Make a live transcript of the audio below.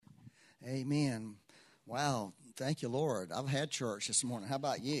Amen. Wow. Thank you, Lord. I've had church this morning. How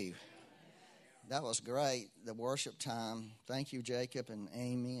about you? That was great, the worship time. Thank you, Jacob and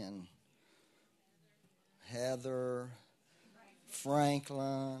Amy and Heather,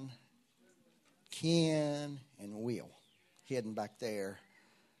 Franklin, Ken, and Will hidden back there.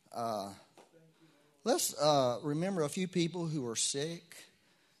 Let's remember a few people who are sick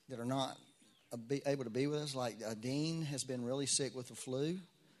that are not able to be with us. Like Dean has been really sick with the flu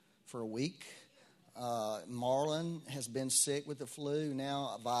for a week. Marlon has been sick with the flu.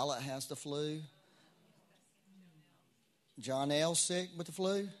 Now Violet has the flu. John L's sick with the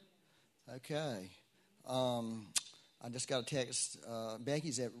flu? Okay. I just got a text.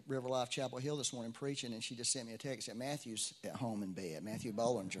 Becky's at River Life Chapel Hill this morning preaching, and she just sent me a text that Matthew's at home in bed. Matthew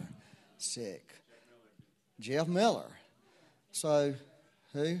Bollinger, sick. Jeff Miller. So,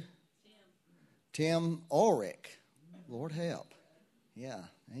 who? Tim Ulrich. Lord help. Yeah,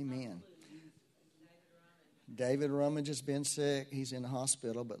 amen. David Rummage has been sick. He's in the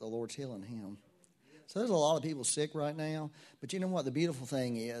hospital, but the Lord's healing him. So there's a lot of people sick right now. But you know what the beautiful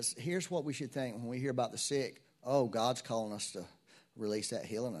thing is? Here's what we should think when we hear about the sick. Oh, God's calling us to release that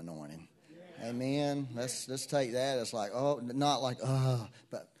healing anointing. Yeah. Amen. Let's take that. It's like, oh, not like,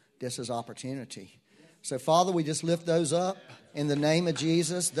 but this is opportunity. So, Father, we just lift those up in the name of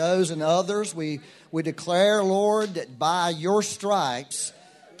Jesus. Those and others, we declare, Lord, that by your stripes,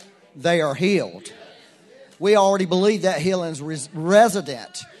 they are healed. We already believe that healing is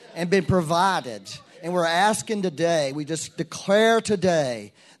resident and been provided. And we're asking today, we just declare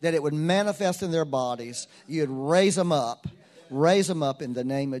today that it would manifest in their bodies. You'd raise them up in the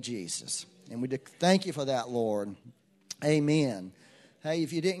name of Jesus. And we thank you for that, Lord. Amen. Hey,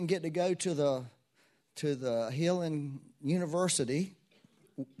 if you didn't get to go to the Healing University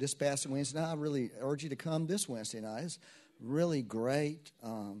this past Wednesday night, I really urge you to come this Wednesday night. It's really great.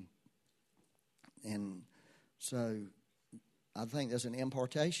 And so I think there's an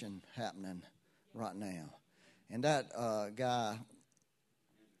impartation happening right now. And that guy,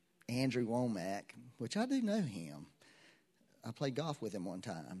 Andrew Womack, which I do know him. I played golf with him one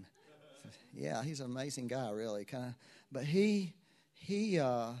time. Yeah, he's an amazing guy, really. But he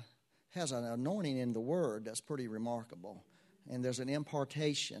has an anointing in the Word that's pretty remarkable. And there's an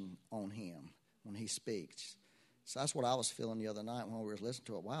impartation on him when he speaks. So that's what I was feeling the other night when we were listening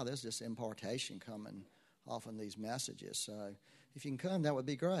to it. Wow, there's this impartation coming off in these messages. So if you can come, that would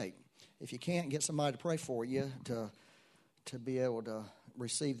be great. If you can't, get somebody to pray for you to be able to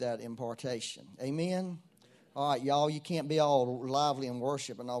receive that impartation. Amen? All right, y'all, you can't be all lively in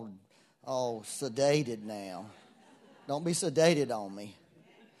worship and all sedated now. Don't be sedated on me.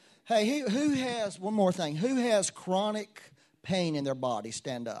 Hey, who has, one more thing, who has chronic pain in their body?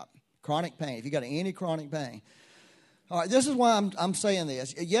 Stand up. Chronic pain. If you got any chronic pain. All right, this is why I'm saying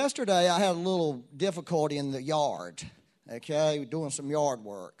this. Yesterday, I had a little difficulty in the yard, okay, doing some yard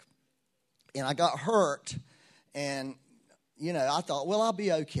work. And I got hurt, and, I thought, well, I'll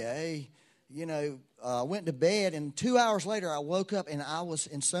be okay. Went to bed, and 2 hours later, I woke up, and I was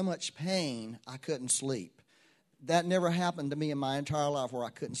in so much pain, I couldn't sleep. That never happened to me in my entire life where I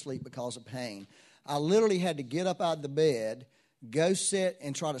couldn't sleep because of pain. I literally had to get up out of the bed, go sit,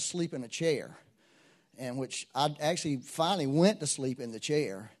 and try to sleep in a chair. And which I actually finally went to sleep in the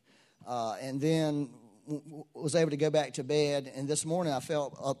chair, and then was able to go back to bed. And this morning I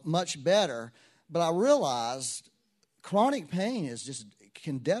felt much better, but I realized chronic pain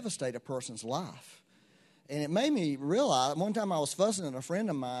can devastate a person's life. And it made me realize, one time I was fussing at a friend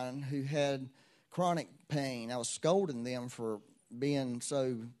of mine who had chronic pain. I was scolding them for being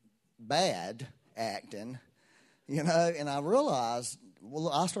so bad acting, and I realized, well,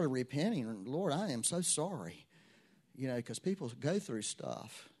 I started repenting. Lord, I am so sorry, because people go through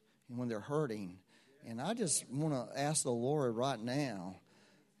stuff when they're hurting. And I just want to ask the Lord right now,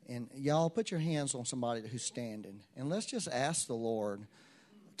 and y'all put your hands on somebody who's standing, and let's just ask the Lord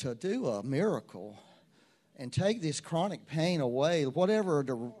to do a miracle and take this chronic pain away, whatever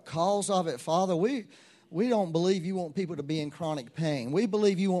the cause of it. Father, we don't believe you want people to be in chronic pain. We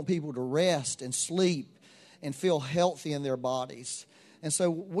believe you want people to rest and sleep and feel healthy in their bodies. And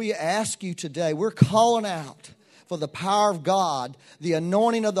so we ask you today, we're calling out for the power of God, the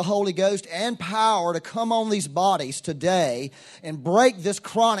anointing of the Holy Ghost, and power to come on these bodies today and break this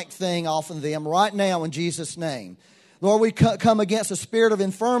chronic thing off of them right now in Jesus' name. Lord, we come against the spirit of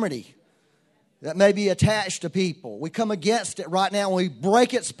infirmity that may be attached to people. We come against it right now and we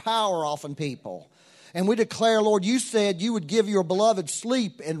break its power off in people. And we declare, Lord, you said you would give your beloved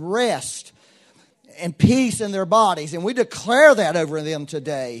sleep and rest and peace in their bodies. And we declare that over them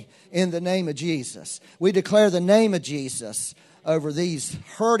today in the name of Jesus. We declare the name of Jesus over these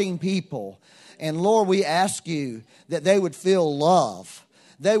hurting people. And Lord, we ask you that they would feel love.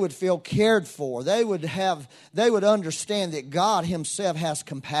 They would feel cared for. They would understand that God himself has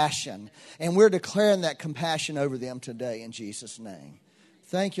compassion. And we're declaring that compassion over them today in Jesus' name.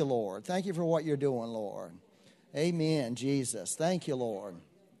 Thank you, Lord. Thank you for what you're doing, Lord. Amen, Jesus. Thank you, Lord.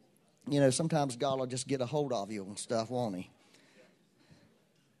 You know, sometimes God will just get a hold of you and stuff, won't he?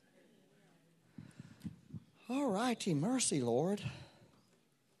 All righty, mercy, Lord.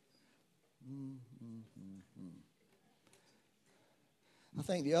 I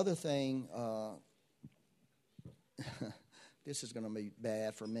think the other thing, this is going to be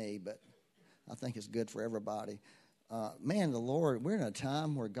bad for me, but I think it's good for everybody. Man, the Lord, we're in a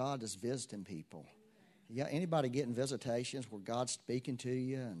time where God is visiting people. Yeah, anybody getting visitations where God's speaking to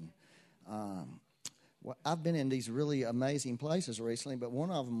you? And I've been in these really amazing places recently, but one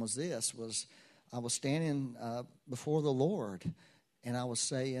of them was I was standing before the Lord, and I was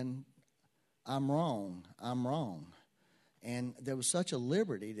saying, I'm wrong. And there was such a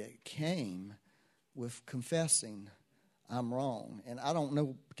liberty that came with confessing I'm wrong. And I don't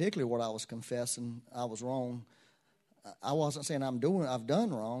know particularly what I was confessing. I was wrong. I wasn't saying I've done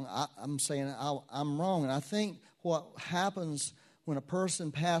wrong. I'm saying I'm wrong. And I think what happens when a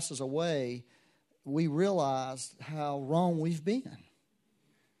person passes away, we realize how wrong we've been.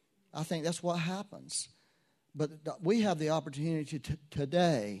 I think that's what happens. But we have the opportunity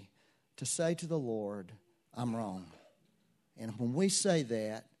today to say to the Lord, I'm wrong. And when we say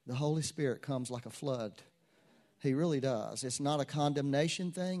that, the Holy Spirit comes like a flood. He really does. It's not a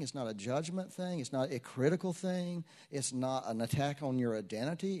condemnation thing. It's not a judgment thing. It's not a critical thing. It's not an attack on your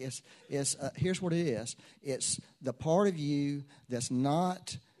identity. Here's what it is. It's the part of you that's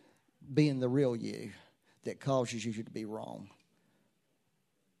not being the real you that causes you to be wrong.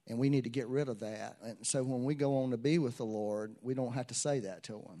 And we need to get rid of that. And so when we go on to be with the Lord, we don't have to say that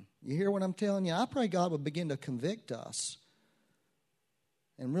to him. You hear what I'm telling you? I pray God would begin to convict us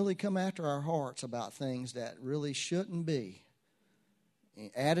and really come after our hearts about things that really shouldn't be.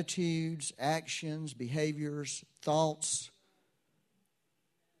 Attitudes, actions, behaviors, thoughts.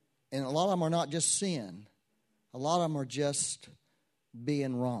 And a lot of them are not just sin. A lot of them are just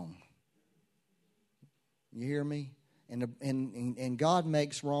being wrong. You hear me? And God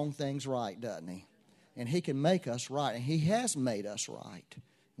makes wrong things right, doesn't he? And he can make us right. And he has made us right.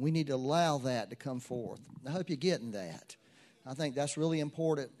 We need to allow that to come forth. I hope you're getting that. I think that's really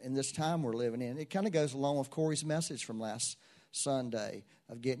important in this time we're living in. It kind of goes along with Corey's message from last Sunday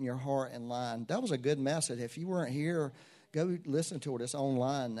of getting your heart in line. That was a good message. If you weren't here, go listen to it. It's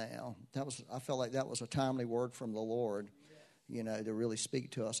online now. I felt like that was a timely word from the Lord, you know, to really speak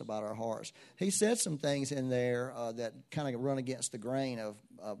to us about our hearts. He said some things in there that kind of run against the grain of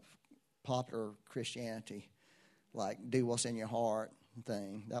popular Christianity, like do what's in your heart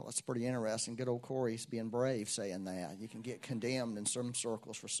thing. That was pretty interesting. Good old Corey's being brave saying that. You can get condemned in some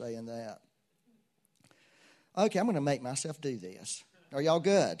circles for saying that. Okay, I'm going to make myself do this. Are y'all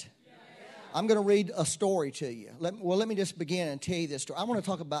good? Yeah. I'm going to read a story to you. Let me just begin and tell you this story. I want to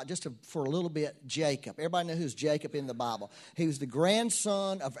talk about for a little bit Jacob. Everybody know who's Jacob in the Bible. He was the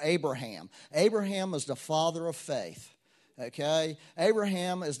grandson of Abraham. Abraham was the father of faith. Okay?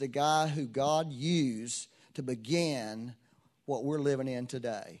 Abraham is the guy who God used to begin what we're living in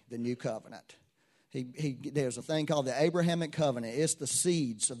today, the new covenant. There's a thing called the Abrahamic covenant. It's the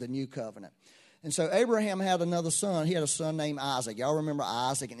seeds of the new covenant. And so Abraham had another son. He had a son named Isaac. Y'all remember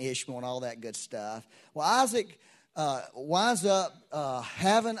Isaac and Ishmael and all that good stuff. Well, Isaac winds up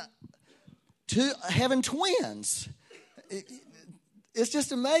having twins. It's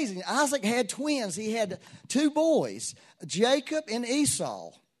just amazing. Isaac had twins. He had two boys, Jacob and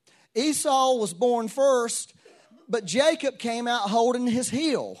Esau. Esau was born first, but Jacob came out holding his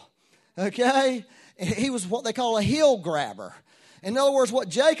heel, okay? He was what they call a heel grabber. In other words, what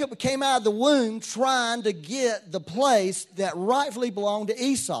Jacob came out of the womb trying to get the place that rightfully belonged to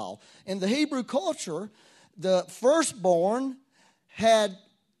Esau. In the Hebrew culture, the firstborn had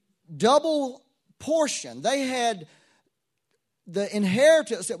double portion. They had the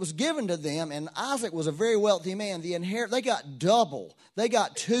inheritance that was given to them, and Isaac was a very wealthy man. They got double. They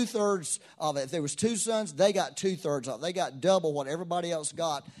got 2/3 of it. If there was two sons, they got 2/3 of it. They got double what everybody else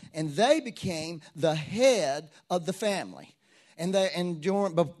got, and they became the head of the family.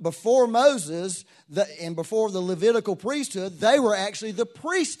 Before Moses and before the Levitical priesthood, they were actually the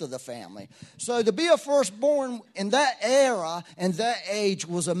priest of the family. So to be a firstborn in that era and that age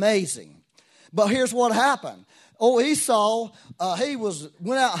was amazing. But here's what happened. Esau,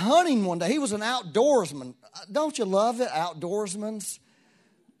 went out hunting one day. He was an outdoorsman. Don't you love it, outdoorsmen?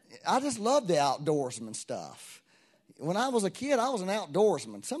 I just love the outdoorsman stuff. when I was a kid, I was an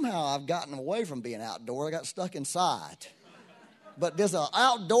outdoorsman. Somehow I've gotten away from being outdoor. I got stuck inside. But there's an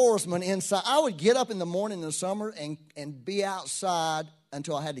outdoorsman inside. I would get up in the morning in the summer and be outside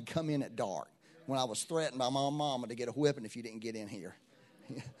until I had to come in at dark, when I was threatened by my mama to get a whipping if you didn't get in here.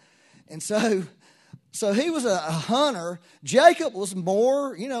 And so he was a hunter. Jacob was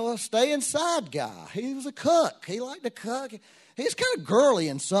more, a stay inside guy. He was a cook. He liked to cook. He was kind of girly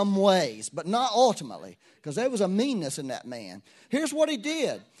in some ways, but not ultimately, because there was a meanness in that man. Here's what he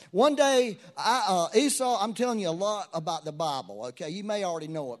did. One day, Esau, I'm telling you a lot about the Bible, okay? You may already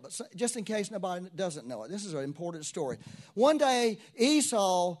know it, but just in case nobody doesn't know it, this is an important story. One day,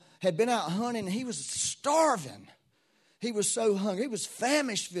 Esau had been out hunting, and he was starving. He was so hungry. He was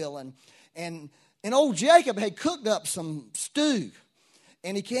famished feeling. And old Jacob had cooked up some stew.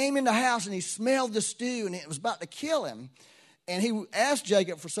 And he came in the house, and he smelled the stew, and it was about to kill him. And he asked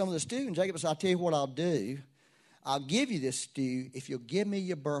Jacob for some of the stew, and Jacob said, I'll tell you what I'll do. I'll give you this stew if you'll give me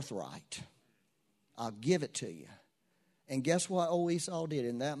your birthright. I'll give it to you. And guess what old Esau did?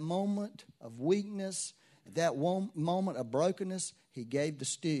 In that moment of weakness, that moment of brokenness, he gave the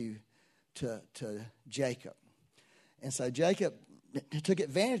stew to Jacob. And so Jacob took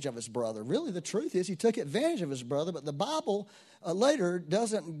advantage of his brother. Really, the truth is he took advantage of his brother, but the Bible later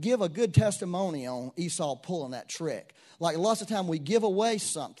doesn't give a good testimony on Esau pulling that trick. Like lots of times we give away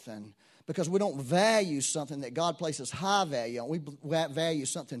something because we don't value something that God places high value on. We value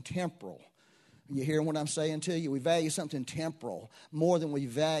something temporal. You hear what I'm saying to you? We value something temporal more than we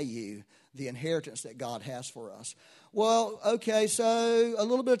value the inheritance that God has for us. Well, okay, so a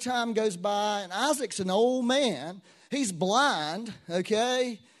little bit of time goes by, and Isaac's an old man. He's blind,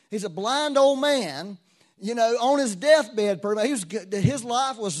 okay? He's a blind old man, on his deathbed. His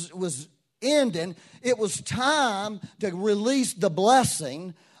life was ending. It was time to release the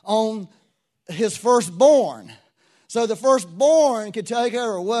blessing on his firstborn. So the firstborn could take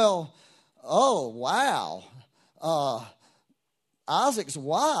over. Well, oh, wow. Isaac's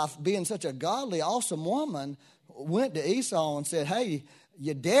wife, being such a godly, awesome woman, went to Esau and said, hey,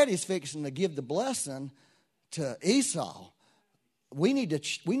 your daddy's fixing to give the blessing to Esau. We need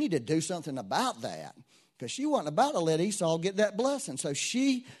to do something about that, because she wasn't about to let Esau get that blessing. So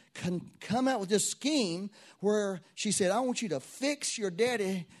she come out with this scheme where she said, I want you to fix your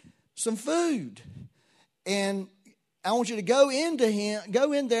daddy some food, and I want you to go in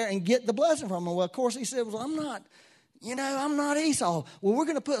there and get the blessing from him. Well, of course, he said, well, I'm not Esau. Well, we're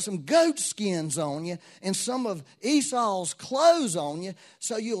going to put some goat skins on you and some of Esau's clothes on you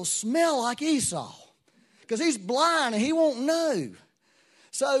so you'll smell like Esau. Because he's blind and he won't know.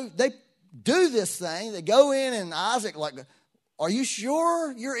 So they do this thing. They go in, and Isaac are you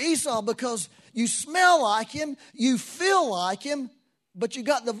sure you're Esau? Because you smell like him, you feel like him, but you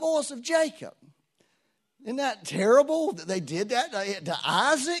got the voice of Jacob. Isn't that terrible that they did that to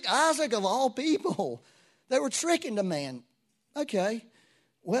Isaac? Isaac of all people. They were tricking the man. Okay,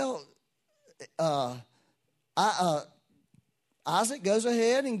 well, Isaac goes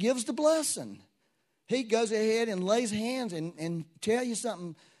ahead and gives the blessing. He goes ahead and lays hands and tell you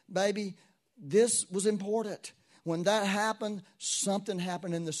something, baby, this was important. When that happened, something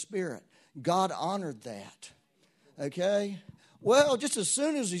happened in the spirit. God honored that. Okay? Well, just as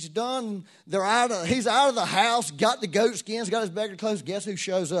soon as he's done, he's out of the house, got the goat skins, got his beggar clothes. Guess who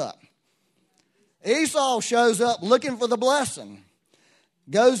shows up? Esau shows up looking for the blessing.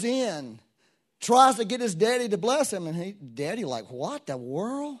 Goes in, tries to get his daddy to bless him, and daddy like, what the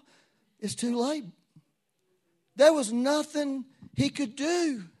world? It's too late. There was nothing he could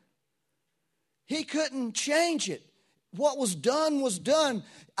do. He couldn't change it. What was done was done.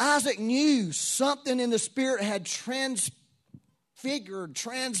 Isaac knew something in the spirit had transfigured,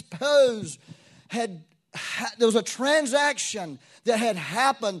 transposed, there was a transaction that had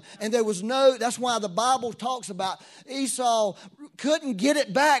happened, and that's why the Bible talks about Esau couldn't get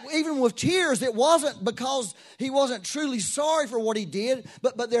it back, even with tears. It wasn't because he wasn't truly sorry for what he did,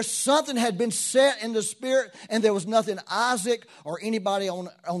 but there's something had been set in the spirit, and there was nothing Isaac or anybody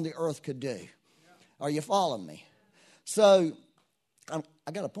on the earth could do. Are you following me? So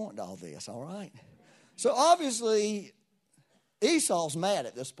I got a point to all this, all right? So obviously Esau's mad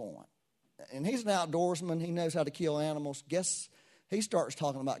at this point. And he's an outdoorsman. He knows how to kill animals. Guess he starts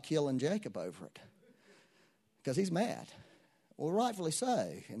talking about killing Jacob over it, because he's mad. Well, rightfully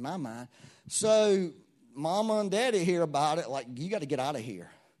so, in my mind. So Mama and Daddy hear about it, like, you got to get out of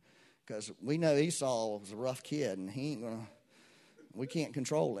here, because we know Esau was a rough kid, and we can't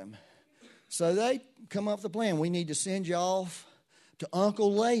control him. So they come up with a plan. We need to send you off to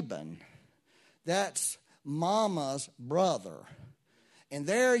Uncle Laban. That's Mama's brother. And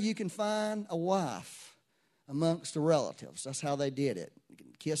there you can find a wife amongst the relatives. That's how they did it,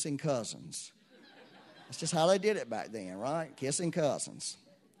 kissing cousins. That's just how they did it back then, right? Kissing cousins.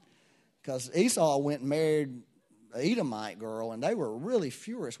 Because Esau went and married an Edomite girl, and they were really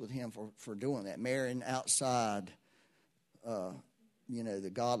furious with him for doing that, marrying outside,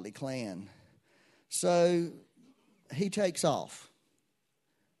 the godly clan. So he takes off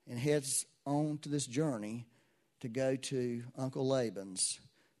and heads on to this journey to go to Uncle Laban's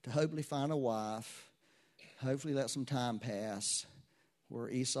to hopefully find a wife, hopefully let some time pass where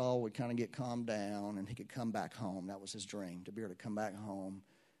Esau would kind of get calmed down and he could come back home. That was his dream, to be able to come back home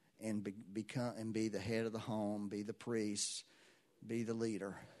and be the head of the home, be the priest, be the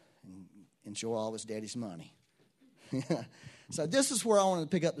leader, and enjoy all his daddy's money. So this is where I wanted to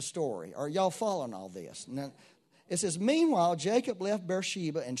pick up the story. Are y'all following all this? Now, it says, meanwhile, Jacob left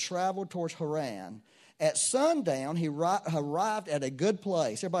Beersheba and traveled towards Haran. At sundown, he arrived at a good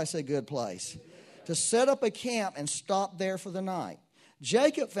place. Everybody say good place. To set up a camp and stop there for the night.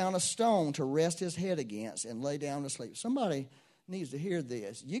 Jacob found a stone to rest his head against and lay down to sleep. Somebody needs to hear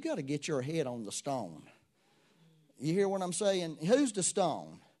this. You got to get your head on the stone. You hear what I'm saying? Who's the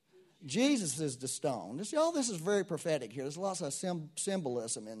stone? Jesus is the stone. This is very prophetic here. There's lots of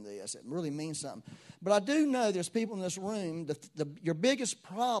symbolism in this. It really means something. But I do know there's people in this room, your biggest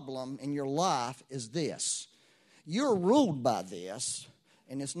problem in your life is this. You're ruled by this,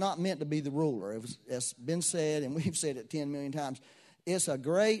 and it's not meant to be the ruler. It's been said, and we've said it 10 million times. It's a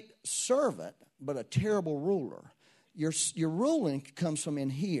great servant, but a terrible ruler. Your ruling comes from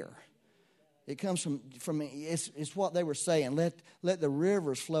in here. It comes from it's what they were saying. Let the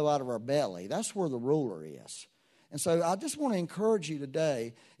rivers flow out of our belly. That's where the ruler is. And so I just want to encourage you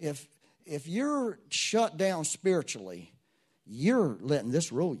today, if you're shut down spiritually, you're letting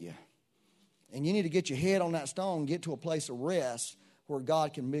this rule you. And you need to get your head on that stone, get to a place of rest where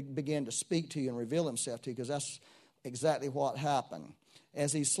God can begin to speak to you and reveal himself to you, because that's exactly what happened.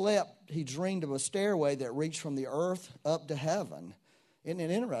 As he slept, he dreamed of a stairway that reached from the earth up to heaven. Isn't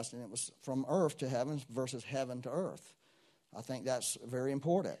it interesting? It was from earth to heaven versus heaven to earth. I think that's very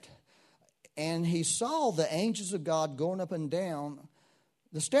important. And he saw the angels of God going up and down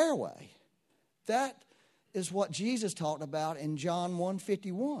the stairway. That is what Jesus talked about in John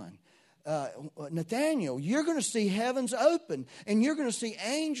 1:51. Nathaniel, you're going to see heavens open, and you're going to see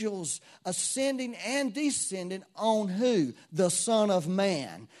angels ascending and descending on who? The Son of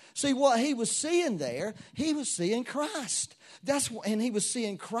Man. See, what he was seeing there, he was seeing Christ. And he was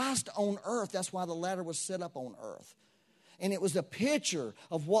seeing Christ on earth. That's why the ladder was set up on earth. And it was a picture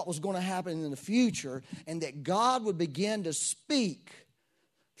of what was going to happen in the future, and that God would begin to speak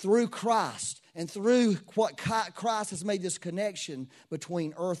through Christ and through what Christ has made this connection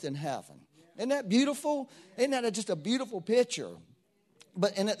between earth and heaven. Isn't that beautiful? Isn't that just a beautiful picture?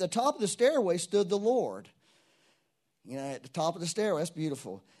 And at the top of the stairway stood the Lord. At the top of the stairway, that's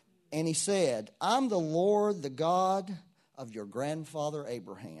beautiful. And he said, I'm the Lord, the God of your grandfather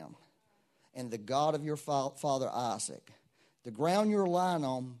Abraham and the God of your father Isaac. The ground you're lying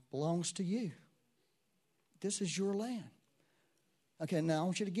on belongs to you. This is your land. Okay, now I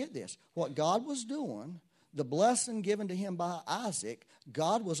want you to get this. What God was doing, the blessing given to him by Isaac,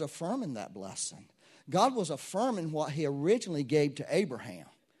 God was affirming that blessing. God was affirming what he originally gave to Abraham.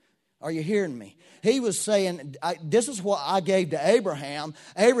 Are you hearing me? He was saying, this is what I gave to Abraham.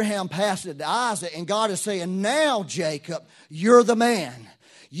 Abraham passed it to Isaac, and God is saying, now, Jacob, you're the man.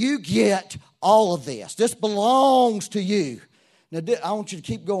 You get all of this. This belongs to you. Now, I want you to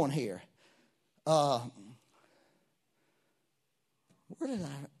keep going here. Why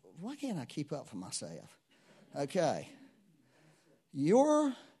can't I keep up for myself? Okay.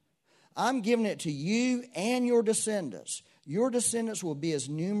 I'm giving it to you and your descendants. Your descendants will be as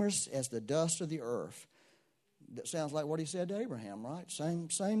numerous as the dust of the earth. That sounds like what he said to Abraham, right?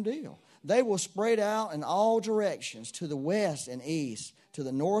 Same deal. They will spread out in all directions, to the west and east, to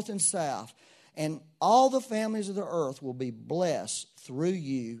the north and south. And all the families of the earth will be blessed through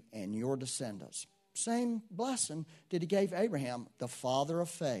you and your descendants. Same blessing that he gave Abraham, the father of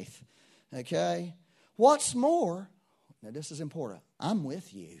faith. Okay? What's more, now this is important, I'm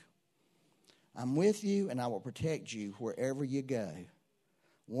with you. I'm with you, and I will protect you wherever you go.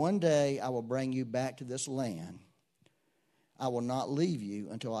 One day I will bring you back to this land. I will not leave you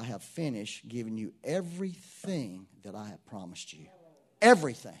until I have finished giving you everything that I have promised you.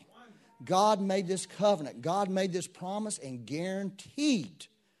 Everything. God made this covenant. God made this promise and guaranteed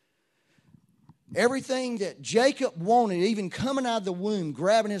everything that Jacob wanted, even coming out of the womb,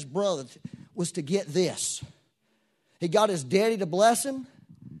 grabbing his brother, was to get this. He got his daddy to bless him.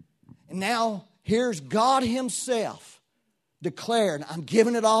 And now here's God himself declared, I'm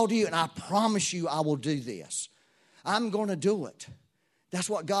giving it all to you, and I promise you I will do this. I'm going to do it. That's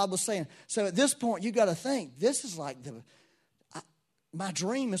what God was saying. So at this point, you got to think, this is like my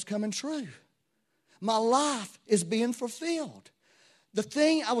dream is coming true. My life is being fulfilled. The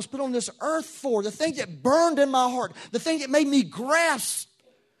thing I was put on this earth for, the thing that burned in my heart, the thing that made me grasp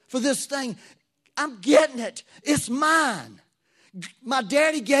for this thing, I'm getting it. It's mine. My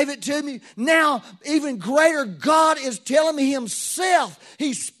daddy gave it to me. Now, even greater, God is telling me himself.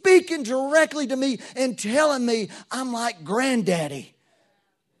 He's speaking directly to me and telling me I'm like granddaddy.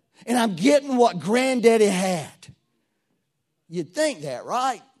 And I'm getting what granddaddy had. You'd think that,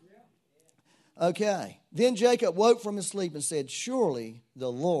 right? Okay. Then Jacob woke from his sleep and said, surely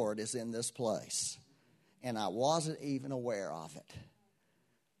the Lord is in this place. And I wasn't even aware of it.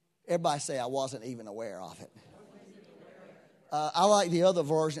 Everybody say, I wasn't even aware of it. I like the other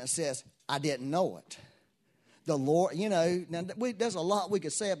version that says, I didn't know it. The Lord, now there's a lot we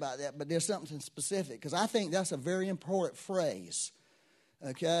could say about that, but there's something specific, because I think that's a very important phrase.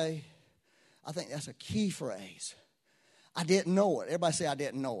 Okay? I think that's a key phrase. I didn't know it. Everybody say, I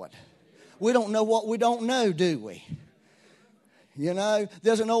didn't know it. We don't know what we don't know, do we?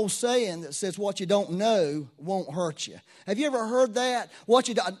 There's an old saying that says what you don't know won't hurt you. Have you ever heard that?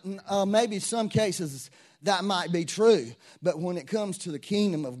 Maybe in some cases that might be true, but when it comes to the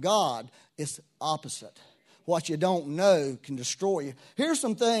kingdom of God, it's opposite. What you don't know can destroy you. Here's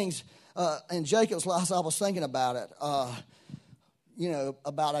some things in Jacob's life. I was thinking about it.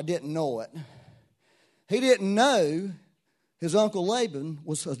 About I didn't know it. He didn't know his Uncle Laban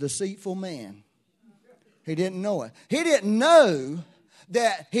was a deceitful man. He didn't know it. He didn't know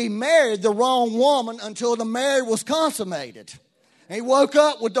that he married the wrong woman until the marriage was consummated. And he woke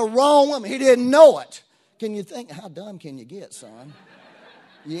up with the wrong woman. He didn't know it. Can you think, how dumb can you get, son?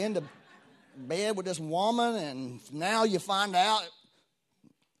 You end up bed with this woman, and now you find out,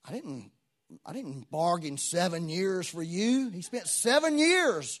 I didn't bargain 7 years for you. He spent 7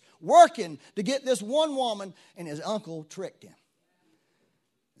 years working to get this one woman, and his uncle tricked him.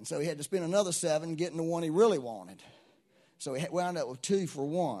 And so he had to spend another 7 getting the one he really wanted. So he wound up with 2 for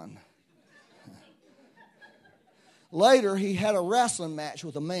 1. Later, he had a wrestling match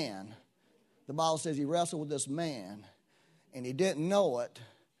with a man. The Bible says he wrestled with this man, and he didn't know it,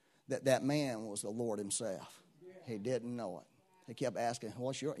 that man was the Lord himself. He didn't know it. He kept asking,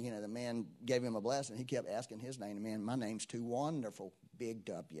 what's your, the man gave him a blessing. He kept asking his name. The man, my name's Too Wonderful, Big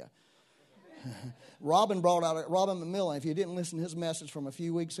W. Robin McMillan, if you didn't listen to his message from a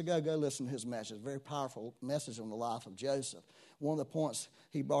few weeks ago, go listen to his message. Very powerful message on the life of Joseph. One of the points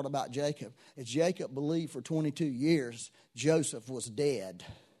he brought about Jacob is Jacob believed for 22 years Joseph was dead.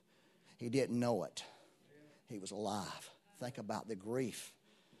 He didn't know it. He was alive. Think about the grief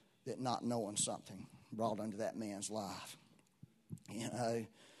that not knowing something brought into that man's life. And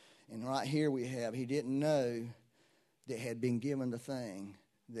right here we have, he didn't know that had been given the thing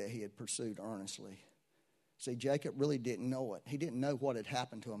that he had pursued earnestly. See, Jacob really didn't know it. He didn't know what had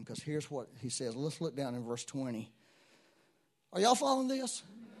happened to him, because here's what he says. Let's look down in verse 20. Are y'all following this?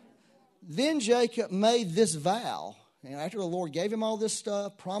 Then Jacob made this vow, and after the Lord gave him all this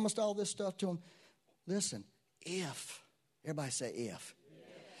stuff, promised all this stuff to him, listen, if, everybody say if.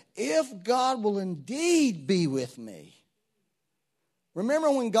 If God will indeed be with me.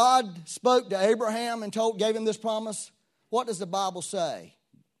 Remember when God spoke to Abraham and gave him this promise? What does the Bible say?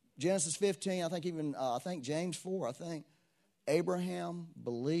 Genesis 15, I think James 4, Abraham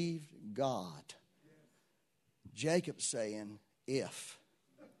believed God. Jacob's saying, if.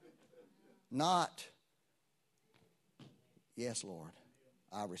 Not, yes, Lord,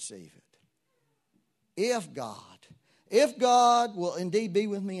 I receive it. If God will indeed be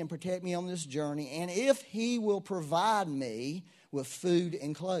with me and protect me on this journey, and if he will provide me with food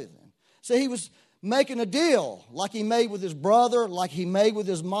and clothing. So he was making a deal like he made with his brother, like he made with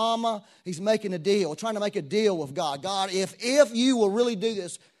his mama. He's making a deal, trying to make a deal with God. God, if you will really do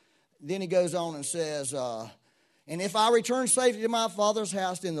this. Then he goes on and says, and if I return safely to my father's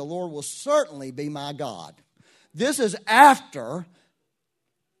house, then the Lord will certainly be my God. This is after.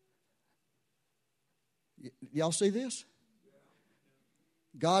 Y'all see this?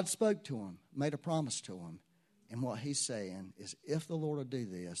 God spoke to him, made a promise to him. And what he's saying is, if the Lord will do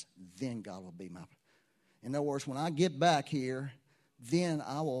this, then God will be my. In other words, when I get back here, then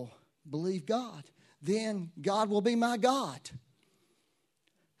I will believe God. Then God will be my God.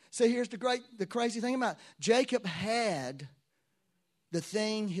 See, here's the crazy thing about it. Jacob had the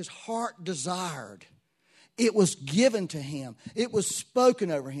thing his heart desired. It was given to him. It was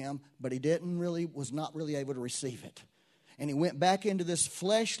spoken over him, but he was not really able to receive it. And he went back into this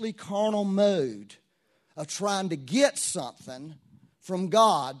fleshly, carnal mode of trying to get something from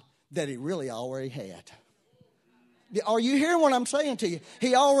God that he really already had. Are you hearing what I'm saying to you?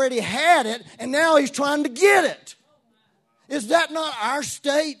 He already had it, and now he's trying to get it. Is that not our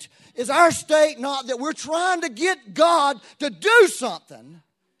state? Is our state not that we're trying to get God to do something?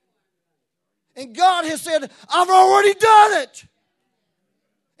 And God has said, I've already done it.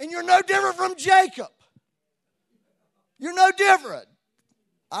 And you're no different from Jacob. You're no different.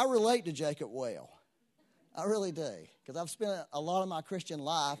 I relate to Jacob well. I really do. Because I've spent a lot of my Christian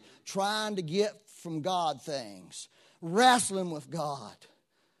life trying to get from God things. Wrestling with God.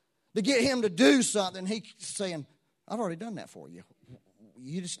 To get him to do something. He's saying, I've already done that for you.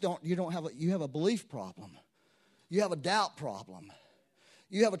 You have a belief problem. You have a doubt problem.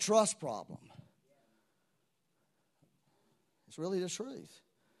 You have a trust problem. It's really the truth.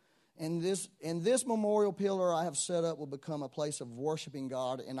 And this memorial pillar I have set up will become a place of worshiping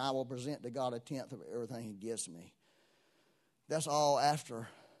God, and I will present to God a tenth of everything he gives me. That's all after,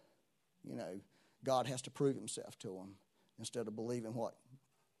 God has to prove himself to him instead of believing what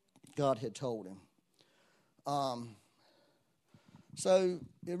God had told him. So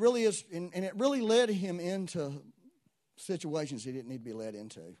it really is, and it really led him into situations he didn't need to be led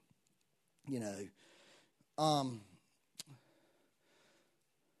into.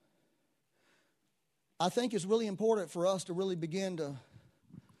 I think it's really important for us to really begin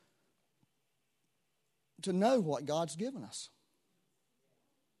to know what God's given us.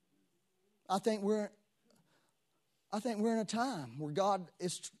 I think we're in a time where God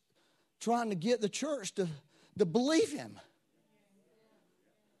is trying to get the church to believe him.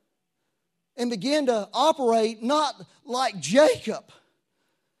 And begin to operate not like Jacob.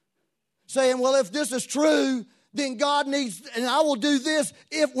 Saying, well, if this is true, then God needs, and I will do this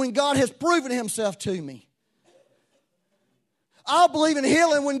when God has proven himself to me. I'll believe in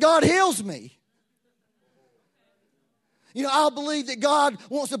healing when God heals me. I'll believe that God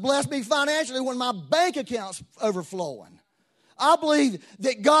wants to bless me financially when my bank account's overflowing. I believe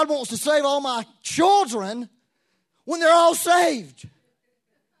that God wants to save all my children when they're all saved.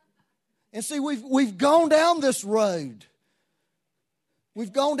 And see, we've gone down this road.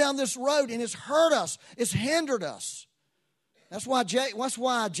 We've gone down this road, and it's hurt us. It's hindered us. That's why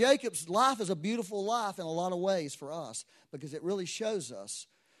Jacob's life is a beautiful life in a lot of ways for us, because it really shows us.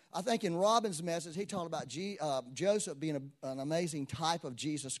 I think in Robin's message, he talked about Joseph being an amazing type of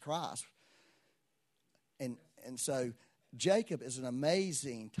Jesus Christ. And so Jacob is an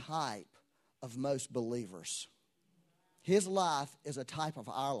amazing type of most believers. His life is a type of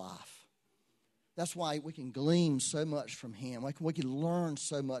our life. That's why we can glean so much from him. We can learn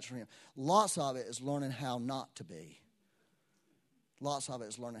so much from him. Lots of it is learning how not to be. Lots of it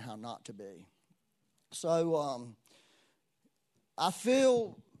is learning how not to be. So I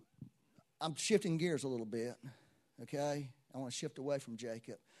feel I'm shifting gears a little bit, okay? I want to shift away from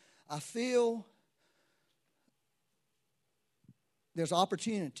Jacob. I feel there's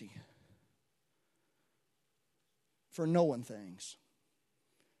opportunity for knowing things,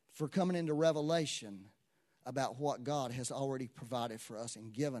 for coming into revelation about what God has already provided for us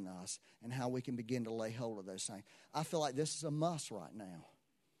and given us and how we can begin to lay hold of those things. I feel like this is a must right now.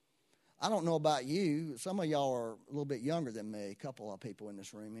 I don't know about you. Some of y'all are a little bit younger than me, a couple of people in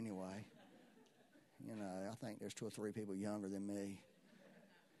this room anyway. I think there's 2 or 3 people younger than me.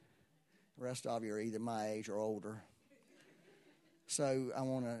 The rest of you are either my age or older. So I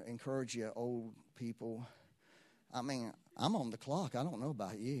want to encourage you, old people. I mean, I'm on the clock. I don't know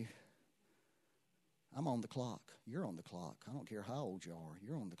about you. I'm on the clock. You're on the clock. I don't care how old you are.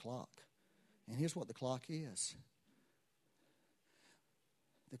 You're on the clock. And here's what the clock is.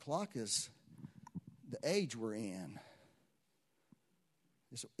 The clock is the age we're in.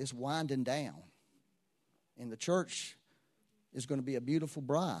 It's winding down. And the church is going to be a beautiful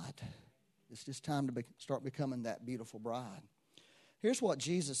bride. It's just time to start becoming that beautiful bride. Here's what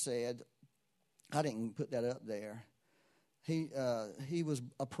Jesus said. I didn't put that up there. He was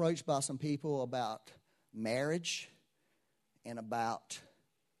approached by some people about marriage and about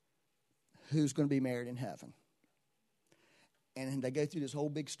who's going to be married in heaven. And they go through this whole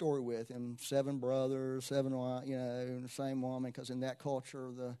big story with him. 7 brothers, 7 wives, the same woman. Because in that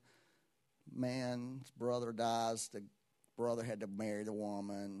culture, the man's brother dies. The brother had to marry the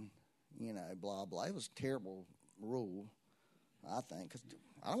woman, blah, blah. It was a terrible rule, I think. Because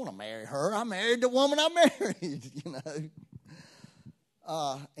I don't want to marry her. I married the woman I married,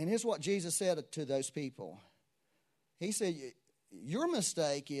 And here's what Jesus said to those people. He said, your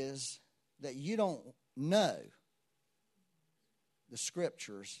mistake is that you don't know the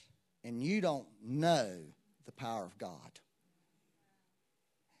scriptures and you don't know the power of God.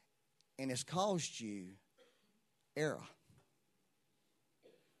 And it's caused you era.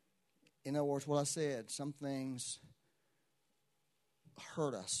 In other words, what I said, some things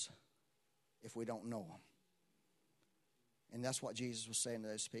hurt us if we don't know them. And that's what Jesus was saying to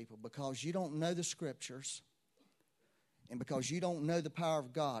those people. Because you don't know the Scriptures, and because you don't know the power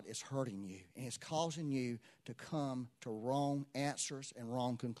of God, it's hurting you. And it's causing you to come to wrong answers and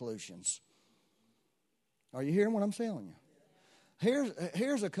wrong conclusions. Are you hearing what I'm telling you?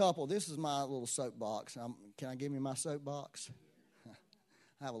 Here's a couple. This is my little soapbox. Can I give you my soapbox?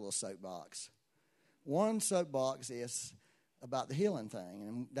 I have a little soapbox. One soapbox is about the healing thing,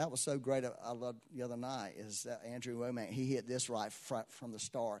 and that was so great. I loved the other night is that Andrew Womack, he hit this right from the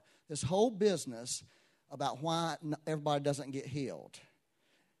start. This whole business about why everybody doesn't get healed,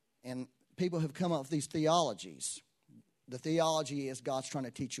 and people have come up with these theologies. The theology is God's trying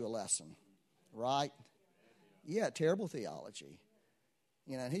to teach you a lesson, right? Yeah, terrible theology.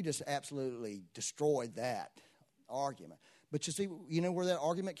 And he just absolutely destroyed that argument. But you see, you know where that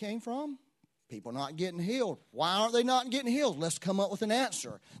argument came from? People not getting healed. Why aren't they not getting healed? Let's come up with an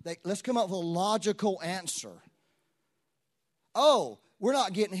answer. Let's come up with a logical answer. Oh, we're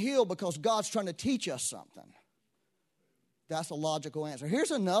not getting healed because God's trying to teach us something. That's a logical answer.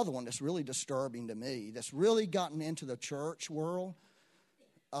 Here's another one that's really disturbing to me, that's really gotten into the church world.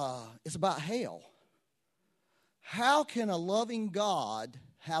 It's about hell. How can a loving God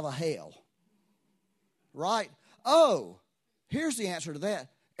have a hell? Right? Oh, here's the answer to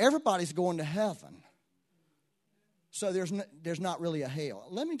that. Everybody's going to heaven. So there's not really a hell.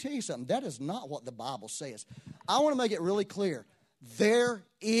 Let me tell you something. That is not what the Bible says. I want to make it really clear. There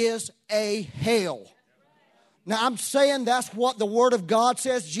is a hell. Now, I'm saying that's what the Word of God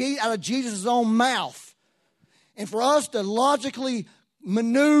says out of Jesus' own mouth. And for us to logically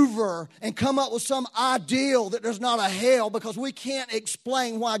maneuver and come up with some ideal that there's not a hell because we can't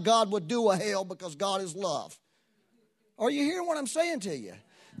explain why God would do a hell because God is love. Are you hearing what I'm saying to you?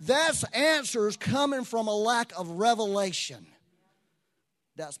 That's answers coming from a lack of revelation.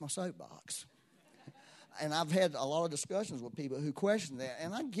 That's my soapbox. And I've had a lot of discussions with people who question that,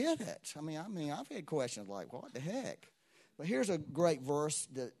 and I get it. I mean, I've had questions like, what the heck? But here's a great verse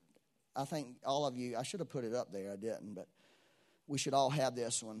that I think all of you, I should have put it up there, I didn't, but we should all have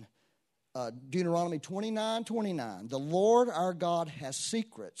this one. Deuteronomy 29:29. The Lord our God has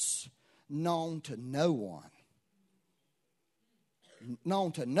secrets known to no one.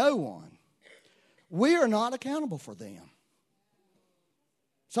 Known to no one. We are not accountable for them.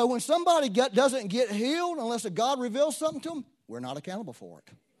 So when somebody doesn't get healed unless a God reveals something to them, we're not accountable for it.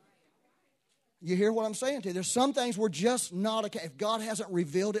 You hear what I'm saying to you? There's some things we're just not accountable. If God hasn't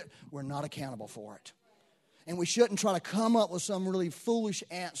revealed it, we're not accountable for it. And we shouldn't try to come up with some really foolish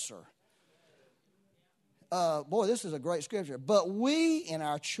answer. Boy, this is a great scripture. But we and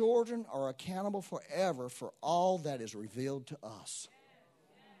our children are accountable forever for all that is revealed to us,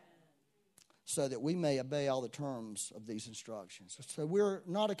 so that we may obey all the terms of these instructions. So we're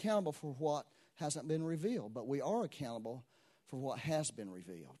not accountable for what hasn't been revealed, but we are accountable for what has been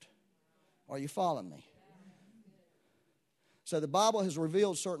revealed. Are you following me? So the Bible has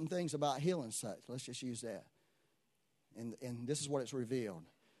revealed certain things about healing. So let's just use that. And this is what it's revealed,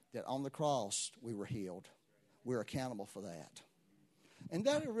 that on the cross we were healed. We're accountable for that. And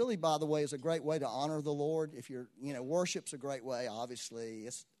that really, by the way, is a great way to honor the Lord. If worship's a great way, obviously.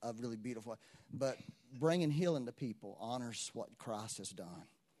 It's a really beautiful way. But bringing healing to people honors what Christ has done.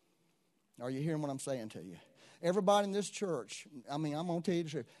 Are you hearing what I'm saying to you? Everybody in this church, I'm going to tell you the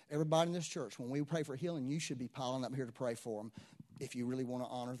truth. Everybody in this church, when we pray for healing, you should be piling up here to pray for them if you really want to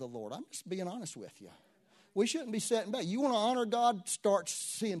honor the Lord. I'm just being honest with you. We shouldn't be sitting back. You want to honor God, start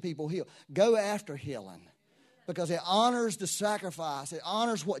seeing people heal. Go after healing. Because it honors the sacrifice. It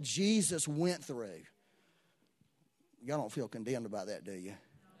honors what Jesus went through. Y'all don't feel condemned about that, do you?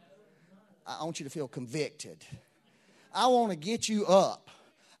 I want you to feel convicted. I want to get you up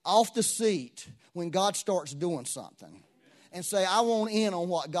off the seat when God starts doing something and say, I want in on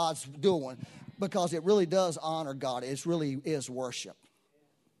what God's doing, because it really does honor God. It really is worship.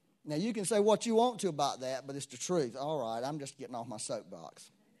 Now, you can say what you want to about that, but it's the truth. All right, I'm just getting off my soapbox.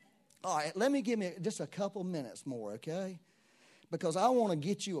 All right, let me give me just a couple minutes more, okay? Because I want to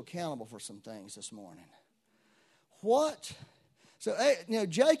get you accountable for some things this morning.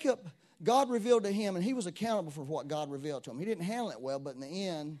 Jacob, God revealed to him, and he was accountable for what God revealed to him. He didn't handle it well, but in the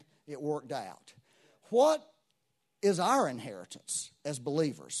end, it worked out. What is our inheritance as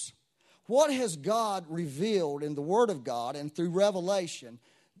believers? What has God revealed in the Word of God and through revelation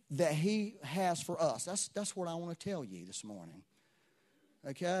that He has for us? That's what I want to tell you this morning.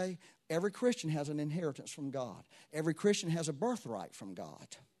 Okay? Every Christian has an inheritance from God. Every Christian has a birthright from God.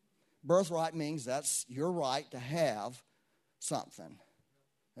 Birthright means that's your right to have something.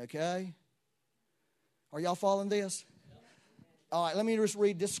 Okay? Are y'all following this? All right, let me just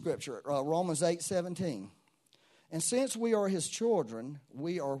read this scripture, Romans 8:17. And since we are his children,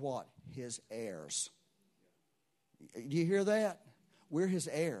 we are what? His heirs. Do you hear that? We're his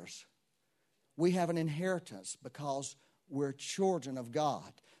heirs. We have an inheritance because we're children of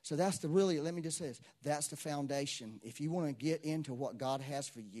God. So that's the really, let me just say this, that's the foundation. If you want to get into what God has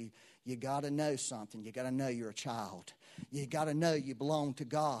for you, you got to know something. You got to know you're a child. You got to know you belong to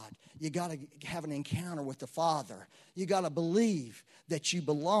God. You got to have an encounter with the Father. You got to believe that you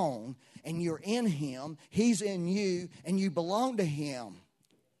belong and you're in him. He's in you and you belong to him.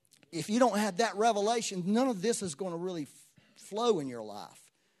 If you don't have that revelation, none of this is going to really flow in your life.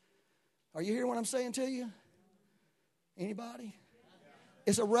 Are you hearing what I'm saying to you? Anybody?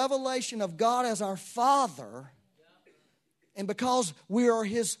 It's a revelation of God as our Father. And because we are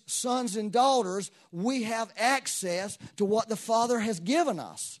his sons and daughters, we have access to what the Father has given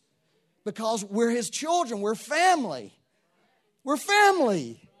us. Because we're his children. We're family. We're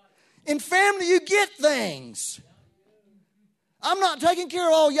family. In family, you get things. I'm not taking care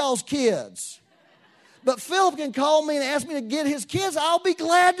of all y'all's kids. But Philip can call me and ask me to get his kids. I'll be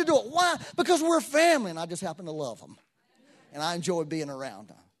glad to do it. Why? Because we're family, and I just happen to love them. And I enjoy being around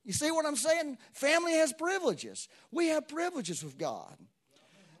them. You see what I'm saying? Family has privileges. We have privileges with God.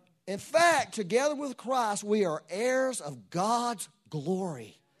 In fact, together with Christ, we are heirs of God's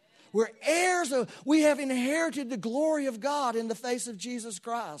glory. We're heirs of, we have inherited the glory of God in the face of Jesus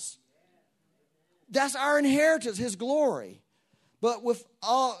Christ. That's our inheritance, his glory. But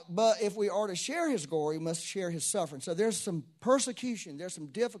if we are to share his glory, we must share his suffering. So there's some persecution, there's some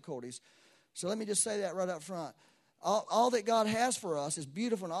difficulties. So let me just say that right up front. All that God has for us is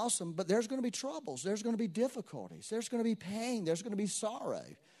beautiful and awesome, but there's going to be troubles. There's going to be difficulties. There's going to be pain. There's going to be sorrow.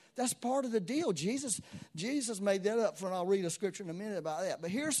 That's part of the deal. Jesus made that up front. I'll read a scripture in a minute about that.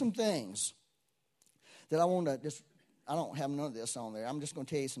 But here's some things that I want to just, I don't have none of this on there. I'm just going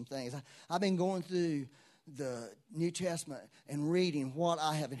to tell you some things. I've been going through the New Testament and reading what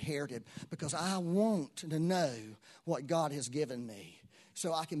I have inherited because I want to know what God has given me.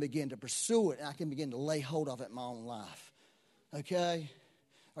 So I can begin to pursue it and I can begin to lay hold of it in my own life. Okay?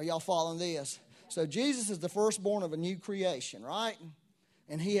 Are y'all following this? So Jesus is the firstborn of a new creation, right?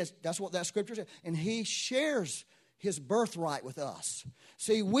 And that's what that scripture says. And he shares his birthright with us.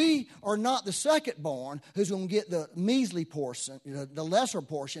 See, we are not the secondborn who's going to get the measly portion, the lesser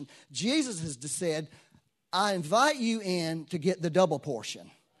portion. Jesus has said, I invite you in to get the double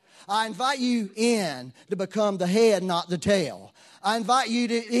portion. I invite you in to become the head, not the tail. I invite you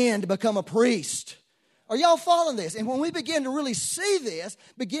in to become a priest. Are y'all following this? And when we begin to really see this,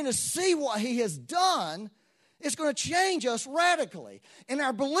 begin to see what he has done, it's going to change us radically. And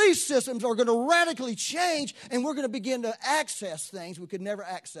our belief systems are going to radically change, and we're going to begin to access things we could never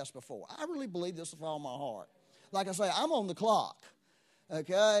access before. I really believe this with all my heart. Like I say, I'm on the clock.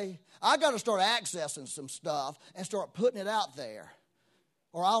 Okay? I got to start accessing some stuff and start putting it out there.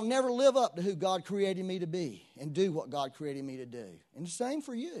 Or I'll never live up to who God created me to be and do what God created me to do. And the same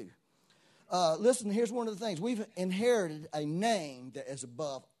for you. Listen, here's one of the things. We've inherited a name that is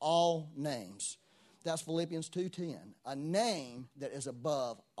above all names. That's Philippians 2:10. A name that is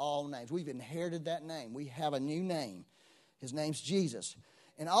above all names. We've inherited that name. We have a new name. His name's Jesus.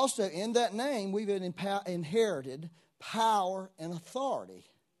 And also in that name, we've inherited power and authority.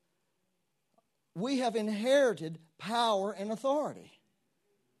 We have inherited power and authority.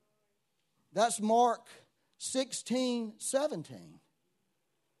 That's Mark 16:17.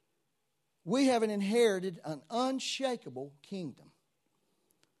 We have inherited an unshakable kingdom.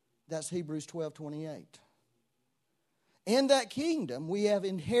 That's Hebrews 12:28. In that kingdom, we have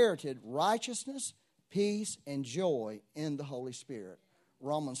inherited righteousness, peace, and joy in the Holy Spirit.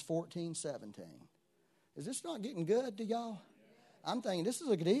 Romans 14:17. Is this not getting good to y'all? I'm thinking this is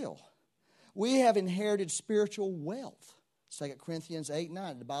a good deal. We have inherited spiritual wealth. 2 Corinthians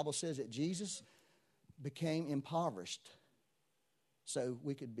 8:9. The Bible says that Jesus became impoverished so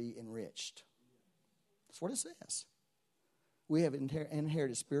we could be enriched. That's what it says. We have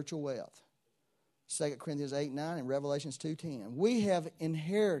inherited spiritual wealth. 2 Corinthians 8:9 and Revelations 2:10. We have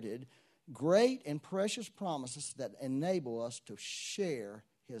inherited great and precious promises that enable us to share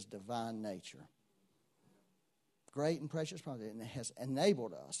his divine nature. Great and precious promises. And it has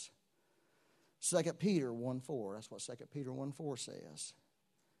enabled us. 2 Peter 1:4. That's what 2 Peter 1:4 says.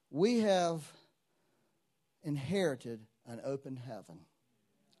 We have inherited an open heaven.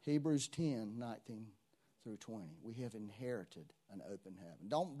 Hebrews 10:19 through 20. We have inherited an open heaven.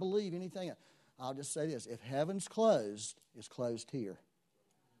 Don't believe anything. I'll just say this. If heaven's closed, it's closed here.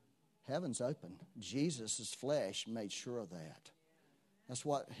 Heaven's open. Jesus' flesh made sure of that. That's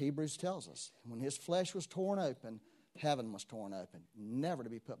what Hebrews tells us. When his flesh was torn open, heaven was torn open, never to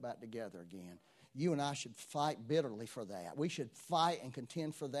be put back together again. You and I should fight bitterly for that. We should fight and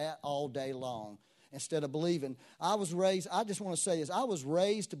contend for that all day long instead of believing. I just want to say this, I was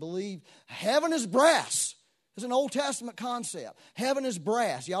raised to believe heaven is brass. It's an Old Testament concept. Heaven is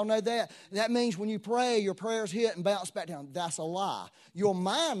brass. Y'all know that? That means when you pray, your prayers hit and bounce back down. That's a lie. Your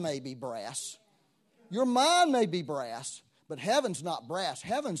mind may be brass. Your mind may be brass, but heaven's not brass.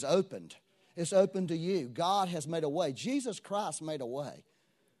 Heaven's opened. It's open to you. God has made a way. Jesus Christ made a way.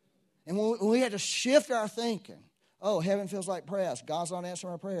 And when we had to shift our thinking, oh, heaven feels like brass. God's not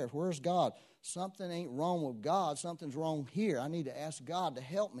answering our prayers. Where's God? Something ain't wrong with God. Something's wrong here. I need to ask God to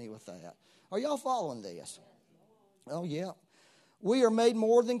help me with that. Are y'all following this? Oh, yeah. We are made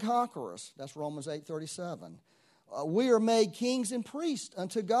more than conquerors. That's Romans 8:37. We are made kings and priests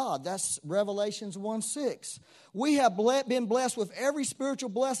unto God. That's Revelations 1:6. We have been blessed with every spiritual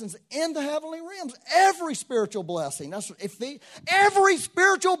blessings in the heavenly realms. Every spiritual blessing. That's every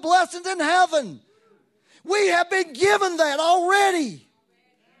spiritual blessing in heaven. We have been given that already.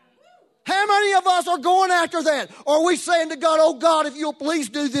 How many of us are going after that? Or are we saying to God, oh God, if you'll please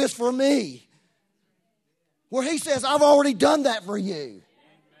do this for me? Where he says, I've already done that for you.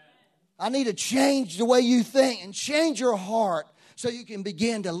 I need to change the way you think and change your heart so you can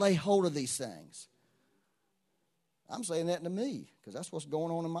begin to lay hold of these things. I'm saying that to me because that's what's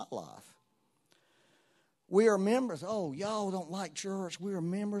going on in my life. We are members. Oh, y'all don't like church. We are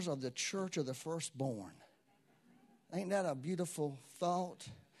members of the church of the firstborn. Ain't that a beautiful thought?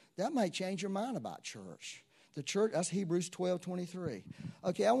 That may change your mind about church. The church, that's Hebrews 12:23.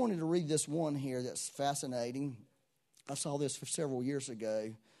 Okay, I wanted to read this one here that's fascinating. I saw this for several years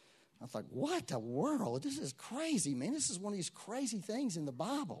ago. I thought, what the world? This is crazy, man. This is one of these crazy things in the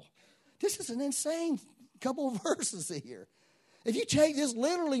Bible. This is an insane couple of verses here. If you take this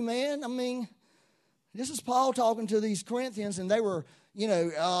literally, man, I mean, this is Paul talking to these Corinthians, and they were,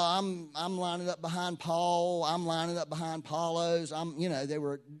 I'm lining up behind Paul. I'm lining up behind Apollos. They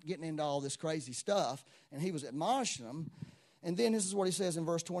were getting into all this crazy stuff, and he was admonishing them. And then this is what he says in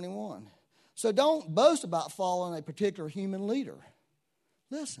verse 21. So don't boast about following a particular human leader.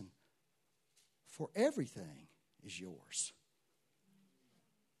 Listen, for everything is yours.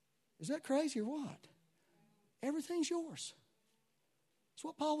 Is that crazy or what? Everything's yours. That's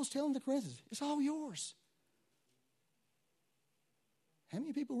what Paul was telling the Corinthians. It's all yours. How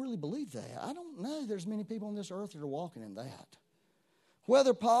many people really believe that? I don't know there's many people on this earth that are walking in that.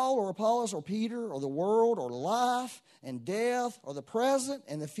 Whether Paul or Apollos or Peter or the world or life and death or the present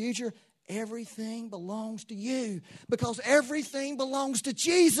and the future, everything belongs to you because everything belongs to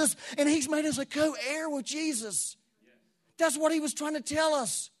Jesus, and he's made us a co-heir with Jesus. That's what he was trying to tell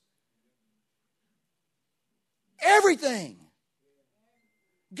us. Everything.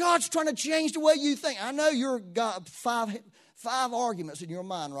 God's trying to change the way you think. I know you've got five arguments in your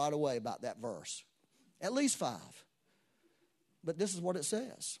mind right away about that verse. At least 5. But this is what it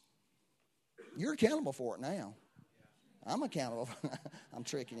says. You're accountable for it now. I'm accountable. I'm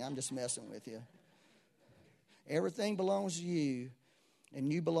tricking you. I'm just messing with you. Everything belongs to you,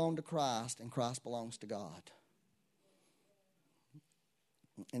 and you belong to Christ, and Christ belongs to God.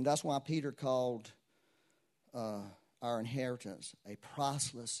 And that's why Peter called our inheritance a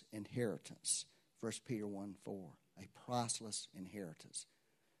priceless inheritance. 1 Peter 1:4, a priceless inheritance.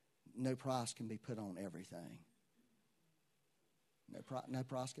 No price can be put on everything. No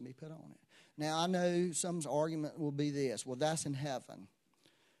price can be put on it. Now, I know some argument will be this. Well, that's in heaven.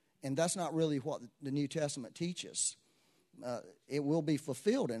 And that's not really what the New Testament teaches. It will be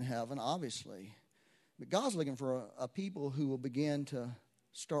fulfilled in heaven, obviously. But God's looking for a people who will begin to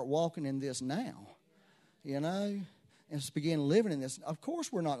start walking in this now. And begin living in this. Of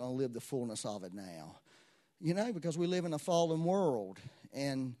course, we're not going to live the fullness of it now. Because we live in a fallen world.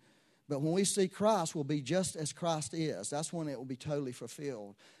 But when we see Christ, we'll be just as Christ is. That's when it will be totally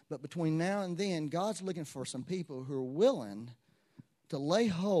fulfilled. But between now and then, God's looking for some people who are willing to lay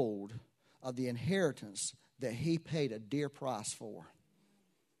hold of the inheritance that he paid a dear price for.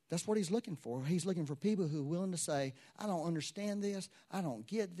 That's what he's looking for. He's looking for people who are willing to say, I don't understand this. I don't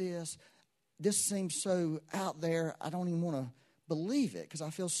get this. This seems so out there, I don't even want to believe it because I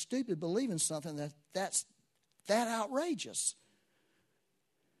feel stupid believing something that's that outrageous.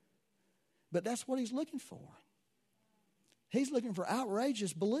 But that's what he's looking for. He's looking for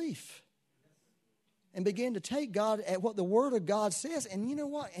outrageous belief. And begin to take God at what the Word of God says. And you know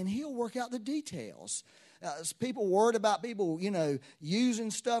what? And he'll work out the details. People worried about people, using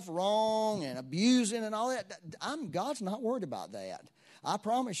stuff wrong and abusing and all that. God's not worried about that. I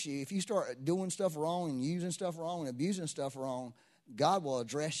promise you, if you start doing stuff wrong and using stuff wrong and abusing stuff wrong, God will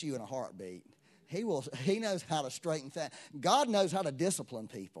address you in a heartbeat. He knows how to straighten things. God knows how to discipline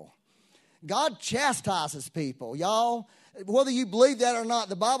people. God chastises people, y'all. Whether you believe that or not,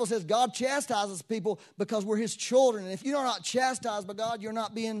 the Bible says God chastises people because we're His children. And if you're not chastised by God, you're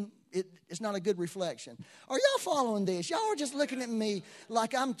not being, it's not a good reflection. Are y'all following this? Y'all are just looking at me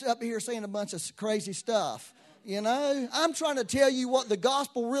like I'm up here saying a bunch of crazy stuff. You know, I'm trying to tell you what the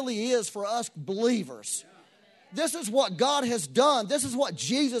gospel really is for us believers. This is what God has done. This is what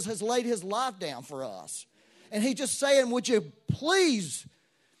Jesus has laid His life down for us. And He's just saying, would you please,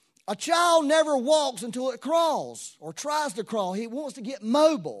 a child never walks until it crawls or tries to crawl. He wants to get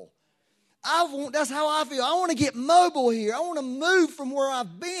mobile. That's how I feel. I want to get mobile here. I want to move from where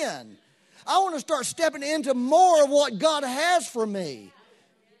I've been. I want to start stepping into more of what God has for me.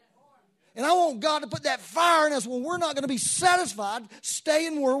 And I want God to put that fire in us when we're not going to be satisfied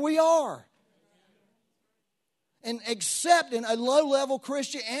staying where we are. And accepting a low-level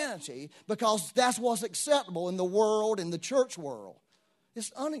Christianity because that's what's acceptable in the world, in the church world.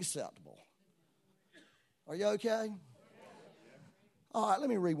 It's unacceptable. Are you okay? All right, let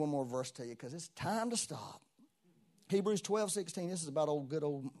me read one more verse to you because it's time to stop. Hebrews 12:16, this is about good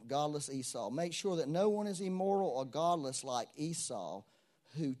old godless Esau. Make sure that no one is immoral or godless like Esau,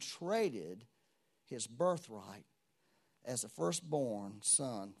 who traded his birthright as a firstborn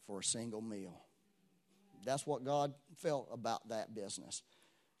son for a single meal. That's what God felt about that business.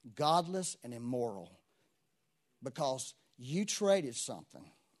 Godless and immoral. Because you traded something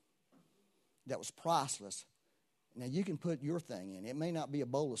that was priceless. Now, you can put your thing in. It may not be a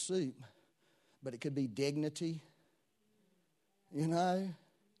bowl of soup, but it could be dignity. You know?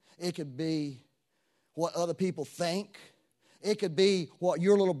 It could be what other people think. It could be what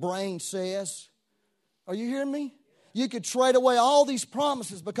your little brain says. Are you hearing me? You could trade away all these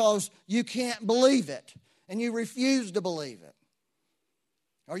promises because you can't believe it. And you refuse to believe it.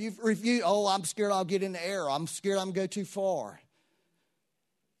 Or you refuse, I'm scared I'll get into error. I'm scared I'm going to go too far.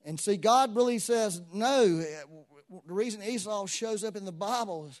 And see, God really says, no. The reason Esau shows up in the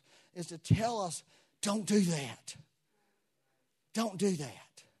Bible is to tell us, don't do that. Don't do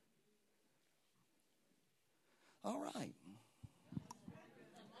that. All right.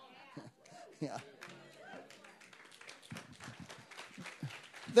 Yeah.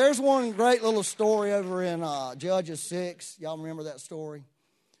 There's one great little story over in Judges 6. Y'all remember that story?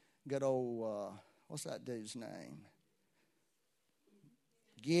 Good old, what's that dude's name?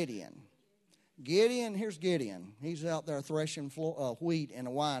 Gideon. Here's Gideon. He's out there threshing wheat in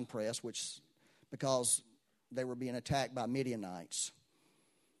a wine press, because they were being attacked by Midianites.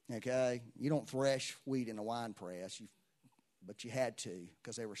 Okay? You don't thresh wheat in a wine press, but you had to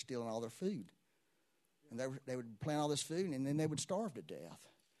because they were stealing all their food. And they would plant all this food, and then they would starve to death.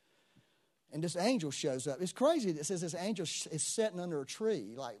 And this angel shows up. It's crazy that it says this angel is sitting under a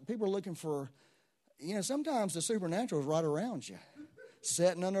tree. Like, people are looking for, sometimes the supernatural is right around you,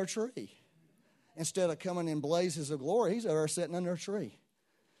 sitting under a tree. Instead of coming in blazes of glory, he's there sitting under a tree.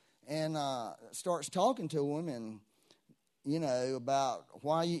 And starts talking to him and, about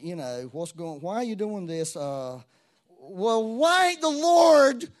why why are you doing this? Well, why ain't the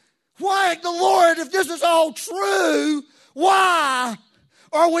Lord, if this is all true, why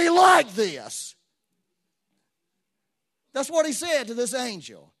are we like this? That's what he said to this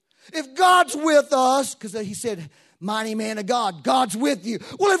angel. If God's with us, because he said, mighty man of God, God's with you.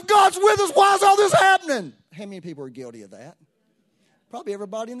 Well, if God's with us, why is all this happening? How many people are guilty of that? Probably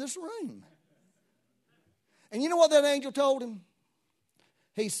everybody in this room. And you know what that angel told him?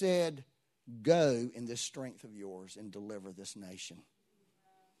 He said, go in this strength of yours and deliver this nation.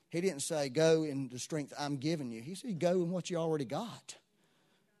 He didn't say, go in the strength I'm giving you. He said, go in what you already got.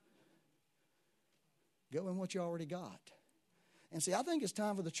 Go in what you already got. And see, I think it's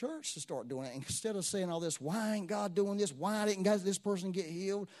time for the church to start doing it. Instead of saying all this, why ain't God doing this? Why didn't this person get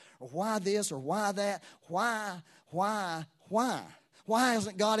healed? Or why this or why that? Why? Why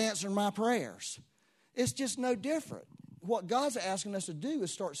isn't God answering my prayers? It's just no different. What God's asking us to do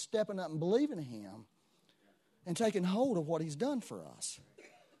is start stepping up and believing in Him and taking hold of what He's done for us.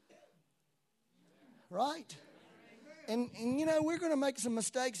 Right? And we're going to make some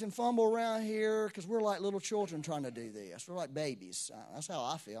mistakes and fumble around here because we're like little children trying to do this. We're like babies. That's how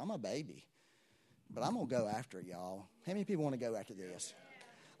I feel. I'm a baby. But I'm going to go after it, y'all. How many people want to go after this?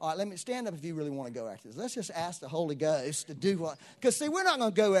 All right, let me stand up if you really want to go after this. Let's just ask the Holy Ghost to do what. Because, see, we're not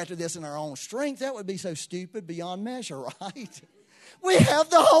going to go after this in our own strength. That would be so stupid beyond measure, right? We have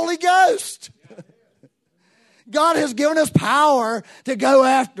the Holy Ghost. God has given us power to go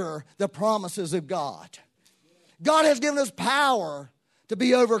after the promises of God. God has given us power to be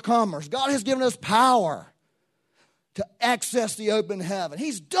overcomers. God has given us power to access the open heaven.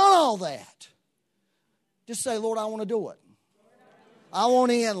 He's done all that. Just say, Lord, I want to do it. I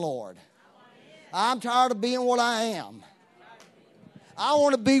want in, Lord. I'm tired of being what I am. I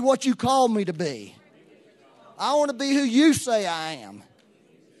want to be what you called me to be. I want to be who you say I am.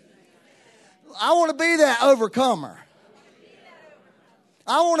 I want to be that overcomer.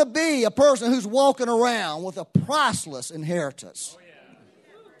 I want to be a person who's walking around with a priceless inheritance.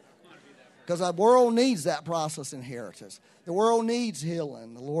 Because the world needs that priceless inheritance. The world needs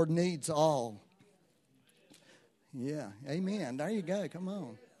healing. The Lord needs all. Yeah, amen. There you go. Come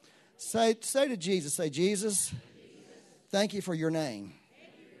on. Say to Jesus, say, Jesus, thank you for your name.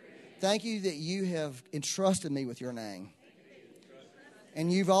 Thank you that you have entrusted me with your name.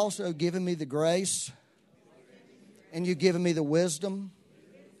 And you've also given me the grace, and you've given me the wisdom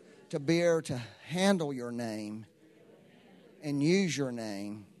to be able to handle your name and use your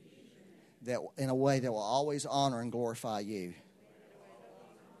name that in a way that will always honor and glorify you.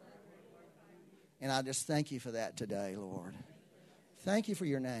 And I just thank you for that today, Lord. Thank you for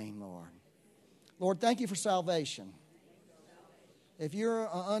your name, Lord. Lord, thank you for salvation. If you're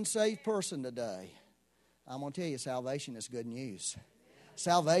an unsaved person today, I'm going to tell you, salvation is good news.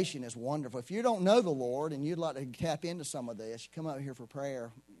 Salvation is wonderful. If you don't know the Lord and you'd like to tap into some of this, you come out here for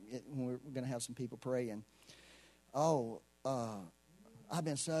prayer. We're going to have some people praying. I've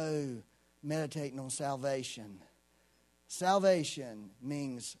been so meditating on salvation. Salvation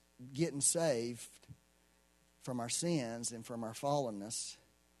means getting saved from our sins and from our fallenness.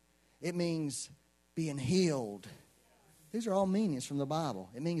 It means being healed. These are all meanings from the Bible.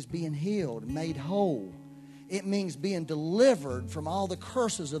 It means being healed, made whole. It means being delivered from all the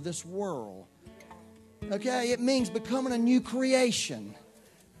curses of this world. Okay? It means becoming a new creation.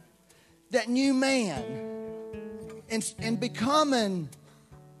 That new man. And becoming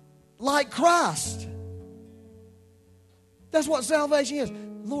like Christ. That's what salvation is.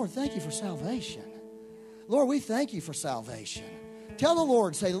 Lord, thank you for salvation. Lord, we thank you for salvation. Tell the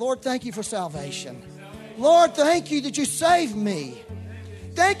Lord, say, Lord, thank you for salvation. Lord, thank you that you saved me.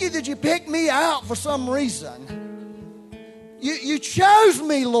 Thank you that you picked me out for some reason. You chose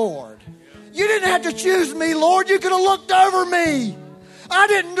me, Lord. You didn't have to choose me, Lord. You could have looked over me. I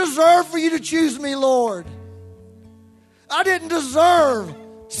didn't deserve for you to choose me, Lord. I didn't deserve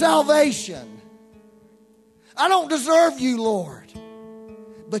salvation. I don't deserve you, Lord.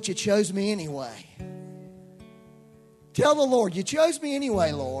 But you chose me anyway. Tell the Lord, you chose me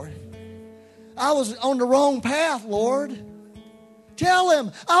anyway, Lord. I was on the wrong path, Lord. Tell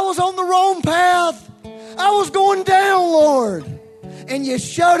him, I was on the wrong path. I was going down, Lord. And you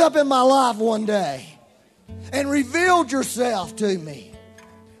showed up in my life one day and revealed yourself to me.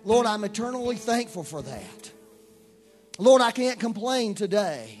 Lord, I'm eternally thankful for that. Lord, I can't complain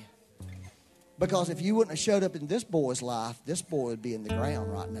today. Because if you wouldn't have showed up in this boy's life, this boy would be in the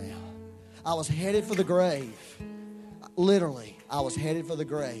ground right now. I was headed for the grave. Literally, I was headed for the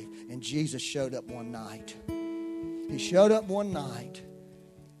grave. And Jesus showed up one night. He showed up one night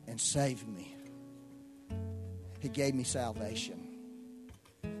and saved me. He gave me salvation.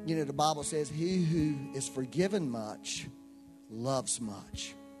 You know, the Bible says, he who is forgiven much loves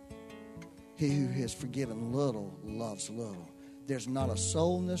much. He who has forgiven little loves little. There's not a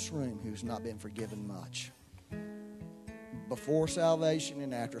soul in this room who's not been forgiven much. Before salvation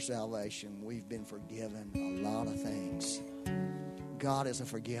and after salvation, we've been forgiven a lot of things. God is a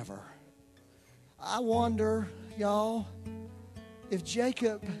forgiver. I wonder, y'all, if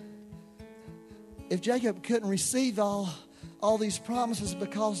Jacob couldn't receive all these promises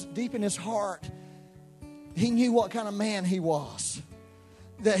because deep in his heart, he knew what kind of man he was.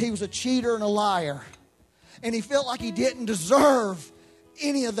 That he was a cheater and a liar. And he felt like he didn't deserve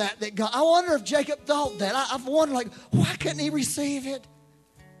any of that God. I wonder if Jacob thought that. I've wondered, like, why couldn't he receive it?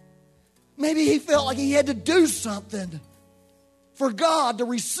 Maybe he felt like he had to do something for God to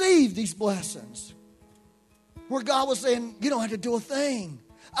receive these blessings. Where God was saying, you don't have to do a thing.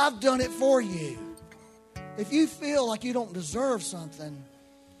 I've done it for you. If you feel like you don't deserve something,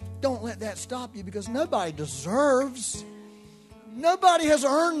 don't let that stop you, because nobody deserves. Nobody has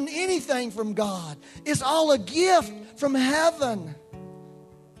earned anything from God. It's all a gift from heaven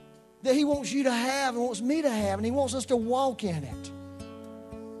that He wants you to have and wants me to have, and He wants us to walk in it.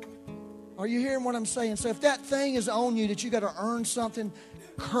 Are you hearing what I'm saying? So if that thing is on you that you got to earn something,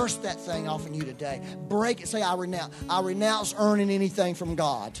 curse that thing off in you today. Break it. Say, I renounce. I renounce earning anything from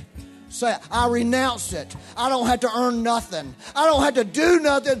God. Say, I renounce it. I don't have to earn nothing. I don't have to do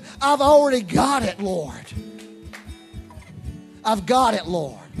nothing. I've already got it, Lord. I've got it,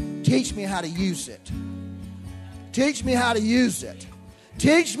 Lord. Teach me how to use it. Teach me how to use it.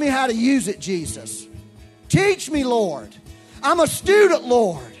 Teach me how to use it, Jesus. Teach me, Lord. I'm a student,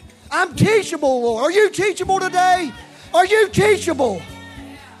 Lord. I'm teachable, Lord. Are you teachable today? Are you teachable?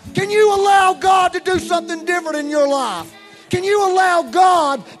 Can you allow God to do something different in your life? Can you allow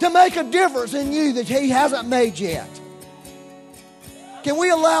God to make a difference in you that He hasn't made yet? Can we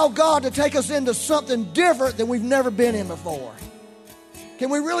allow God to take us into something different than we've never been in before? Can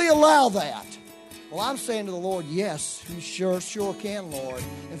we really allow that? Well, I'm saying to the Lord, yes, you sure can, Lord.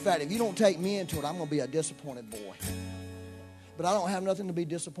 In fact, if you don't take me into it, I'm going to be a disappointed boy. But I don't have nothing to be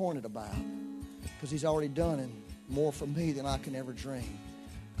disappointed about because He's already done and more for me than I can ever dream.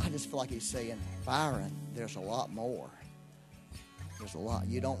 I just feel like He's saying, Byron, there's a lot more. There's a lot.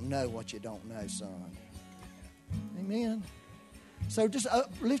 You don't know what you don't know, son. Amen. So just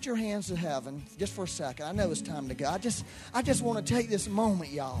lift your hands to heaven just for a second. I know it's time to go. I just want to take this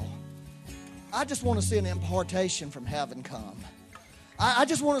moment, y'all. I just want to see an impartation from heaven come. I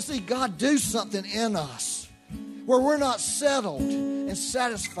just want to see God do something in us where we're not settled and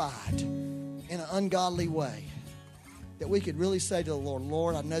satisfied in an ungodly way. That we could really say to the Lord,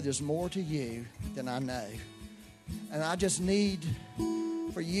 Lord, I know there's more to you than I know. And I just need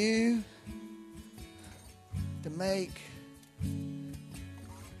for you to make...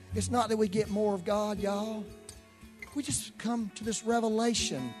 It's not that we get more of God, y'all. We just come to this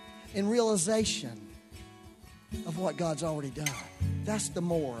revelation and realization of what God's already done. That's the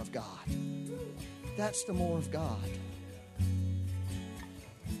more of God. That's the more of God.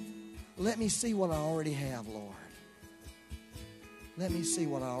 Let me see what I already have, Lord. Let me see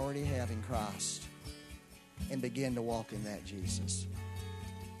what I already have in Christ and begin to walk in that, Jesus.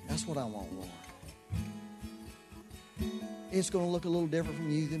 That's what I want, Lord. It's going to look a little different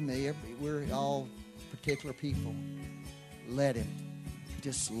from you than me. We're all particular people. Let Him.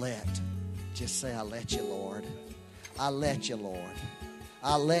 Just say, I let you, Lord. I let you, Lord.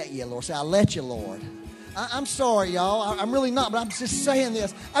 I let you, Lord. Say, I let you, Lord. I'm sorry, y'all. I'm really not, but I'm just saying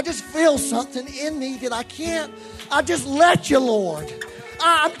this. I just feel something in me that I can't. I just let you, Lord.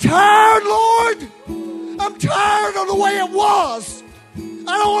 I'm tired, Lord. I'm tired of the way it was.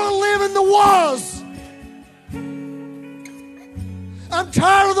 I don't want to live in the was. I'm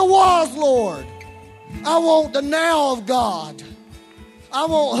tired of the was, Lord. I want the now of God. I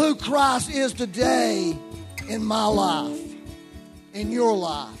want who Christ is today in my life, in your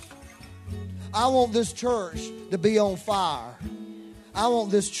life. I want this church to be on fire. I want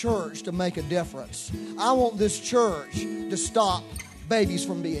this church to make a difference. I want this church to stop babies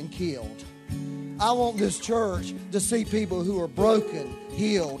from being killed. I want this church to see people who are broken,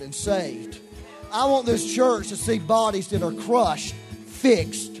 healed, and saved. I want this church to see bodies that are crushed,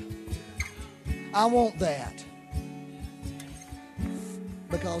 fixed. I want that.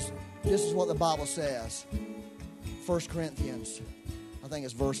 Because this is what the Bible says. 1 Corinthians, I think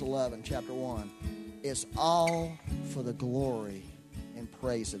it's verse 11, chapter 1. It's all for the glory and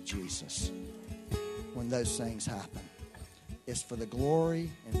praise of Jesus when those things happen. It's for the glory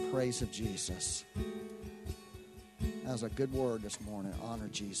and praise of Jesus. That was a good word this morning. Honor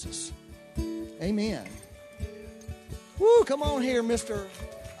Jesus. Amen. Woo, come on here, mister.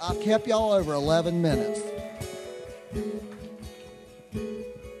 I've kept y'all over 11 minutes.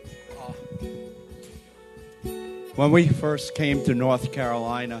 When we first came to North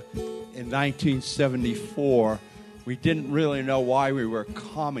Carolina in 1974, we didn't really know why we were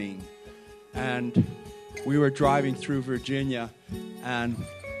coming. And we were driving through Virginia, and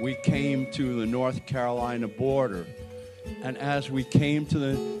we came to the North Carolina border. And as we came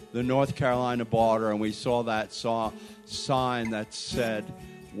to the North Carolina border and we saw that sign that said,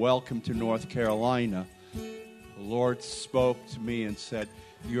 "Welcome to North Carolina," the Lord spoke to me and said,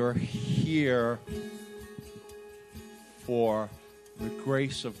 "You're here for the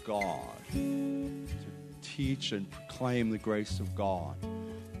grace of God, to teach and proclaim the grace of God."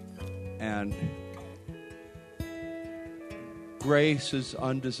 And grace is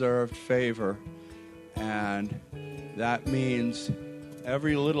undeserved favor, and that means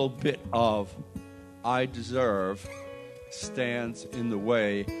every little bit of I deserve stands in the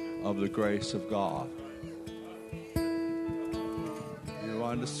way of the grace of God. You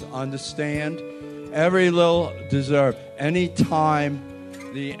understand? Every little deserve. Anytime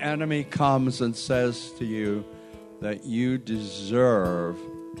the enemy comes and says to you that you deserve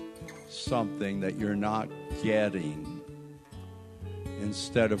something that you're not getting,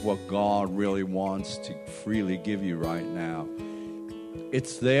 instead of what God really wants to freely give you right now,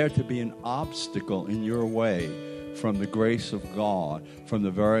 it's there to be an obstacle in your way from the grace of God, from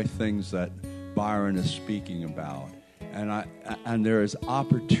the very things that Byron is speaking about. And there is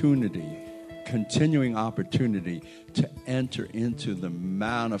opportunity continuing opportunity to enter into the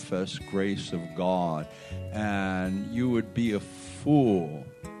manifest grace of God. And you would be a fool.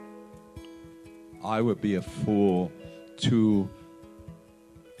 I would be a fool to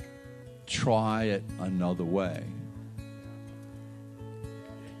try it another way.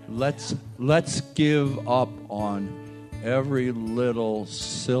 Let's give up on every little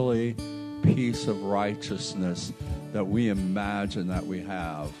silly piece of righteousness that we imagine that we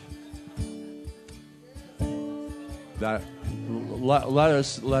have. That let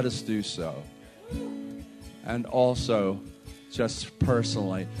us do so. And also, just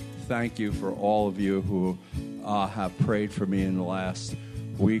personally, thank you for all of you who have prayed for me in the last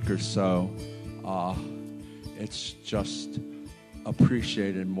week or so. It's just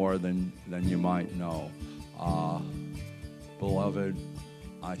appreciated more than you might know. Beloved,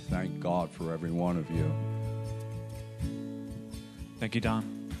 I thank God for every one of you. Thank you,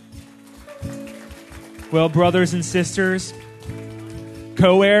 Don. Well, brothers and sisters,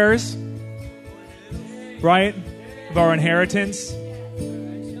 co-heirs, right, of our inheritance,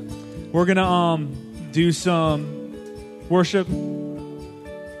 we're going to do some worship.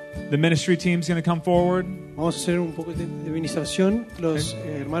 The ministry team's going to come forward. Vamos a hacer un poco de ministración. Los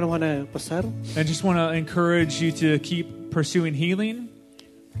hermanos van a pasar. I just want to encourage you to keep pursuing healing.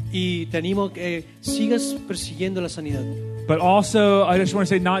 Y te animo que sigas persiguiendo la sanidad. But also, I just want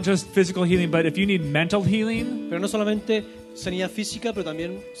to say not just physical healing, but if you need mental healing, Pero no solamente sanidad física, pero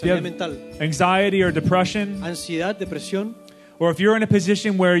también sanidad mental. Anxiety or depression, Ansiedad, depresión. or if you're in a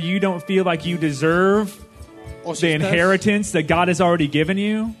position where you don't feel like you deserve the inheritance that God has already given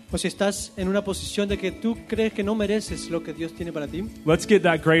you, o si estás en una posición de que tú crees que no mereces lo que Dios tiene para ti, let's get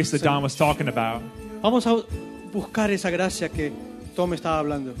that grace that Don was talking about. vamos a buscar esa gracia que Tom estaba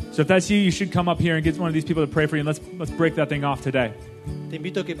hablando. So if that's you, you should come up here and get one of these people to pray for you, and let's break that thing off today. Te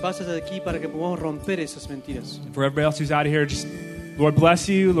invito a que pases de aquí para que podamos romper esas mentiras. For everybody else who's out of here, just Lord bless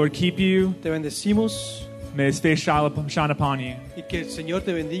you, Lord keep you. Te bendecimos May His face shine upon you. y que el Señor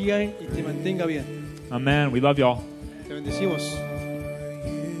te bendiga y te mantenga bien. Amen. We love y'all. Te bendecimos.